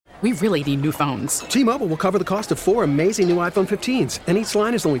we really need new phones. T-Mobile will cover the cost of 4 amazing new iPhone 15s, and each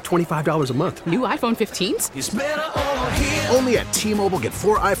line is only $25 a month. New iPhone 15s? It's better over here. Only at T-Mobile, get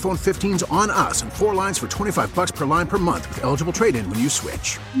 4 iPhone 15s on us and 4 lines for $25 per line per month with eligible trade-in when you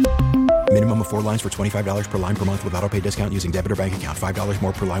switch. Minimum of 4 lines for $25 per line per month with autopay discount using debit or bank account. $5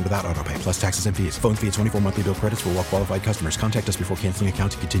 more per line without autopay, plus taxes and fees. Phone fee at 24 monthly bill credits for well-qualified customers. Contact us before canceling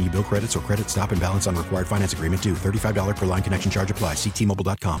account to continue bill credits or credit stop and balance on required finance agreement due. $35 per line connection charge applies. See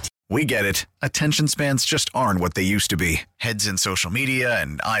T-Mobile.com. We get it. Attention spans just aren't what they used to be. Heads in social media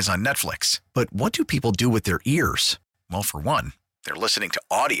and eyes on Netflix. But what do people do with their ears? Well, for one, they're listening to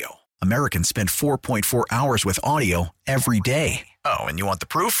audio. Americans spend 4.4 hours with audio every day. Oh, and you want the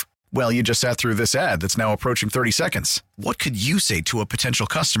proof? Well, you just sat through this ad that's now approaching 30 seconds. What could you say to a potential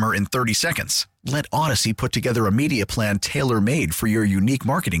customer in 30 seconds? Let Odyssey put together a media plan tailor-made for your unique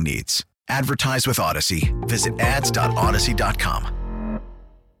marketing needs. Advertise with Odyssey. Visit ads.odyssey.com.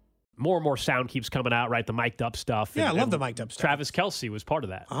 More and more sound keeps coming out, right? The mic'd up stuff. Yeah, I love the mic'd up stuff. Travis Kelce was part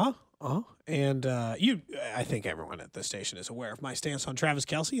of that. And I think everyone at the station is aware of my stance on Travis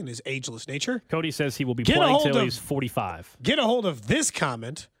Kelce and his ageless nature. Cody says he will be playing till he's 45. Get a hold of this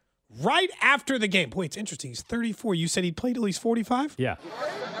comment right after the game. Boy, it's interesting. He's 34. You said he'd play till he's 45? Yeah.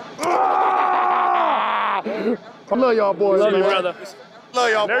 I love y'all boys. Love you, brother.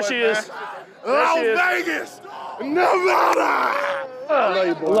 Love y'all there boys. She is. Vegas. Nevada. I love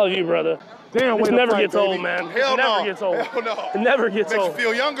you, boy. Love you, brother. Damn, it never gets old, man. Hell it never no. gets old. Hell no. It never gets Makes old. You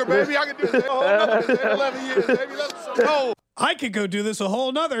feel younger, baby. I can do this. Oh, no, 11 years, baby. That's so old. I could go do this a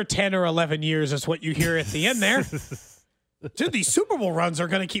whole nother 10 or 11 years is what you hear at the end there. Dude, these Super Bowl runs are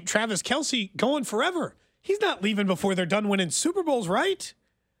going to keep Travis Kelce going forever. He's not leaving before they're done winning Super Bowls, right?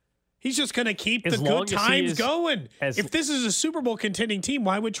 He's just going to keep the good times going. If this is a Super Bowl contending team,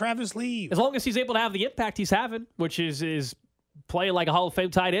 why would Travis leave? As long as he's able to have the impact he's having, which is playing like a Hall of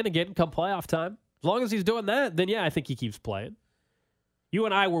Fame tight end again come playoff time. As long as he's doing that, then yeah, I think he keeps playing. You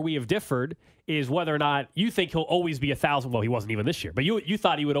and I, where we have differed, is whether or not you think he'll always be 1,000. Well, he wasn't even this year, but you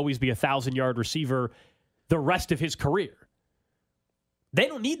thought he would always be 1,000-yard receiver the rest of his career. They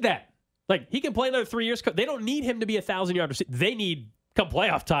don't need that. Like, he can play another 3 years. They don't need him to be 1,000-yard receiver. They need, come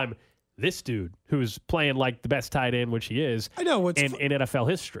playoff time, this dude who's playing like the best tight end, which he is, I know in NFL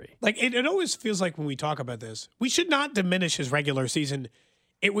history. Like, it always feels like when we talk about this, we should not diminish his regular season.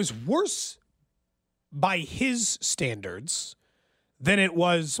 It was worse by his standards than it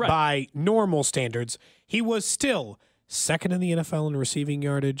was by normal standards. He was still second in the NFL in receiving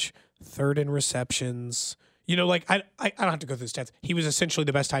yardage, third in receptions. You know, like, I don't have to go through the stats. He was essentially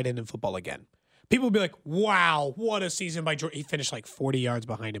the best tight end in football again. People would be like, wow, what a season by George. He finished like 40 yards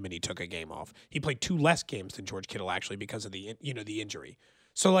behind him and he took a game off. He played 2 less games than George Kittle, actually, because of the injury.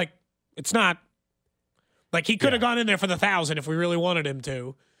 So, like, it's not like he could have gone in there for the 1,000 if we really wanted him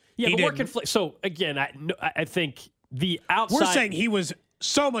to. Yeah, but we're so, again, I think the outside. We're saying he was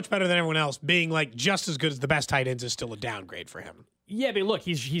so much better than everyone else. Being like just as good as the best tight ends is still a downgrade for him. Yeah, I mean, look,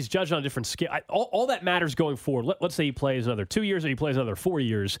 he's judged on a different scale. All that matters going forward. Let's say he plays another 2 years or he plays another 4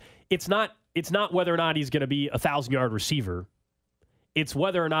 years. It's not whether or not he's going to be a 1,000-yard receiver. It's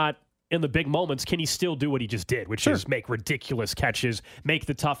whether or not in the big moments can he still do what he just did, which is make ridiculous catches, make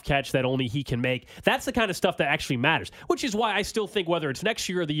the tough catch that only he can make. That's the kind of stuff that actually matters, which is why I still think whether it's next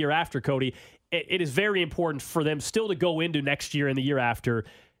year or the year after, Cody, it is very important for them still to go into next year and the year after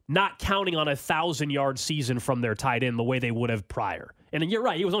not counting on a 1,000-yard season from their tight end the way they would have prior. And you're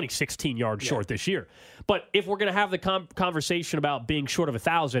right, he was only 16 yards short this year. But if we're going to have the conversation about being short of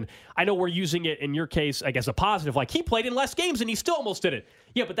 1,000, I know we're using it in your case, I guess, a positive. Like, he played in less games and he still almost did it.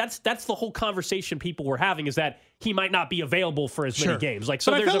 Yeah, but that's the whole conversation people were having, is that he might not be available for as many games. Like,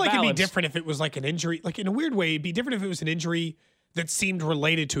 so but there's I felt like balance. it'd be different if it was like an injury. Like, in a weird way, it'd be different if it was an injury that seemed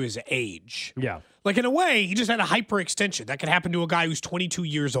related to his age. Yeah. Like, in a way, he just had a hyperextension. That could happen to a guy who's 22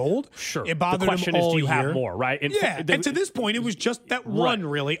 years old. Sure. It bothered the question him all is, do you year. have more, right? And to this point, it was just that one,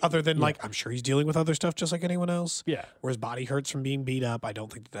 really, other than, like, I'm sure he's dealing with other stuff just like anyone else. Yeah. Where his body hurts from being beat up. I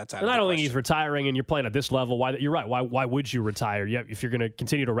don't think that's out And of I the don't question. think he's retiring, and you're playing at this level. You're right. Why would you retire? Yeah, if you're going to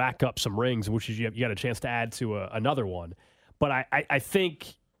continue to rack up some rings, which you got a chance to add to another one. But I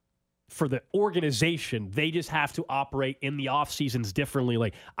think for the organization, they just have to operate in the off seasons differently.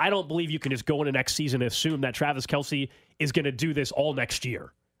 Like, I don't believe you can just go into next season and assume that Travis Kelce is going to do this all next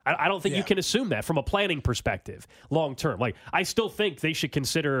year. I don't think you can assume that from a planning perspective long term. Like, I still think they should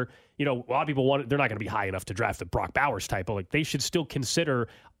consider, a lot of people they're not going to be high enough to draft the Brock Bowers type, but like, they should still consider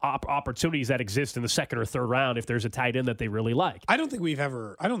opportunities that exist in the second or third round if there's a tight end that they really like. I don't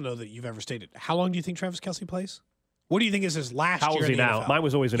know that you've ever stated. How long do you think Travis Kelce plays? What do you think is his last How year old is he in the now? NFL? Mine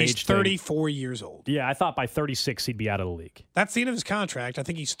was always an He's age thing. 34 years old. Yeah, I thought by 36 he'd be out of the league. That's the end of his contract. I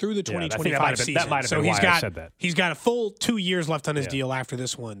think he's through the Yeah, I think 2025 season. that might have been he's why got I said that. he's got a full 2 years left on his Yeah. deal after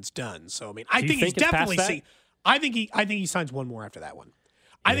this one's done. So I mean, I Do you think he's think it's past definitely that? I think he signs one more after that one.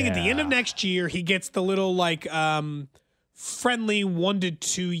 I think at the end of next year he gets the little friendly 1 to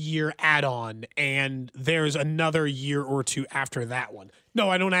 2 year add-on, and there's another year or two after that one. No,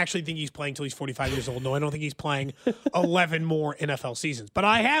 I don't actually think he's playing till he's 45 years old. No, I don't think he's playing 11 more NFL seasons. But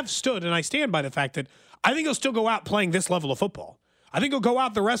I have stood and I stand by the fact that I think he'll still go out playing this level of football. I think he'll go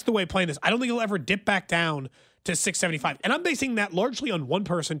out the rest of the way playing this. I don't think he'll ever dip back down to 675. And I'm basing that largely on one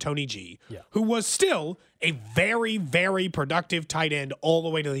person, Tony G, who was still a very, very productive tight end all the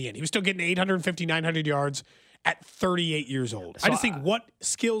way to the end. He was still getting 850, 900 yards at 38 years old. So I just think what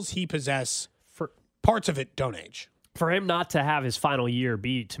skills he possesses, parts of it don't age. For him not to have his final year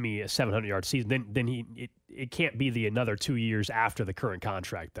be, to me, a 700-yard season, then it can't be another 2 years after the current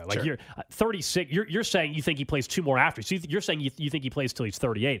contract, though. Like, Sure. you're 36. You're saying you think he plays 2 more after. So you're saying you think he plays till he's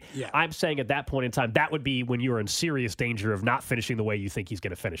 38. Yeah. I'm saying at that point in time, that would be when you're in serious danger of not finishing the way you think he's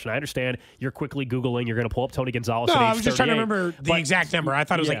going to finish. And I understand you're quickly Googling. You're going to pull up Tony Gonzalez No, at age I was just trying to 38, remember the exact number. I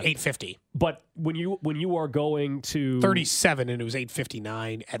thought it was like 850. But when you are going to 37 and it was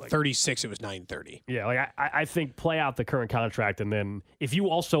 859. At 36, it was 930. Yeah, like I think play out the current contract, and then if you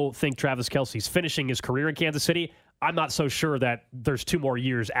also think Travis Kelce's finishing his career in Kansas City, I'm not so sure that there's 2 more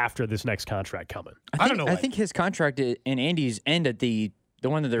years after this next contract coming. I don't know. I think his contract and Andy's end at the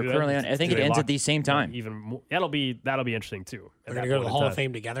one that they're currently on. I think it ends at the same time. Even more, that'll be interesting too. They're going to go to the Hall of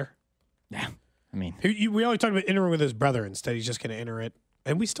Fame together. Yeah, I mean, we always talked about entering with his brother. Instead, he's just going to enter it.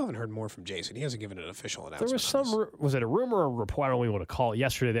 And we still haven't heard more from Jason. He hasn't given an official announcement. There was was it a rumor or a report? I don't know what you want to call it.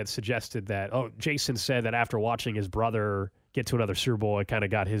 Yesterday that suggested that Jason said that after watching his brother get to another Super Bowl, it kind of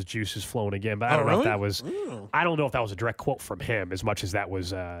got his juices flowing again. But I don't know if that was. I don't know if that was a direct quote from him as much as that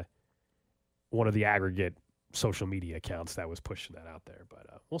was one of the aggregate social media accounts that was pushing that out there. But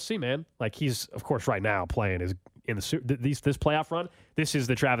we'll see, man. Like, he's of course right now playing in this playoff run. This is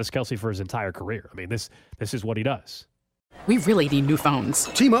the Travis Kelce for his entire career. I mean, this is what he does. We really need new phones.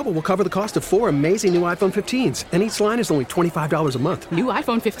 T-Mobile will cover the cost of 4 amazing new iPhone 15s, and each line is only $25 a month. New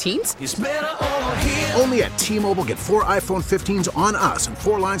iPhone 15s? It's better over here. Only at T-Mobile, get 4 iPhone 15s on us and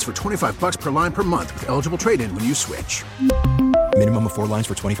 4 lines for $25 per line per month with eligible trade-in when you switch. Minimum of 4 lines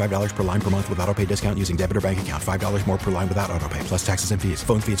for $25 per line per month with autopay discount using debit or bank account. $5 more per line without autopay, plus taxes and fees.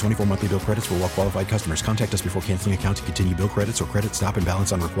 Phone fee at 24 monthly bill credits for well-qualified customers. Contact us before canceling account to continue bill credits or credit stop and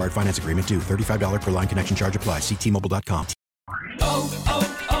balance on required finance agreement due. $35 per line connection charge applies. See T-Mobile.com.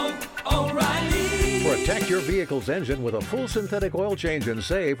 O'Reilly. Protect your vehicle's engine with a full synthetic oil change and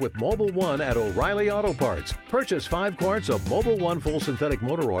save with Mobile One at O'Reilly Auto Parts. Purchase 5 quarts of Mobile One full synthetic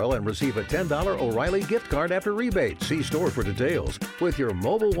motor oil and receive a $10 O'Reilly gift card after rebate. See store for details. With your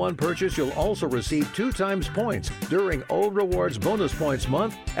Mobile One purchase, you'll also receive 2 times points during O Rewards Bonus Points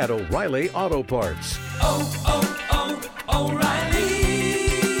Month at O'Reilly Auto Parts.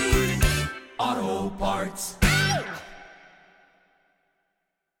 O'Reilly Auto Parts.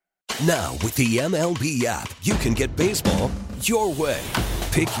 Now, with the MLB app, you can get baseball your way.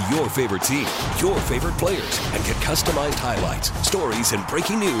 Pick your favorite team, your favorite players, and get customized highlights, stories, and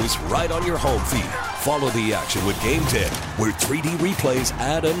breaking news right on your home feed. Follow the action with Game Day, where 3D replays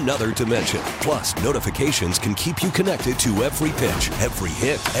add another dimension. Plus, notifications can keep you connected to every pitch, every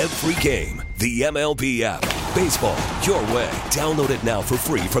hit, every game. The MLB app. Baseball your way. Download it now for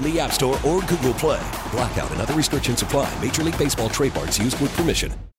free from the App Store or Google Play. Blackout and other restrictions apply. Major League Baseball trademarks used with permission.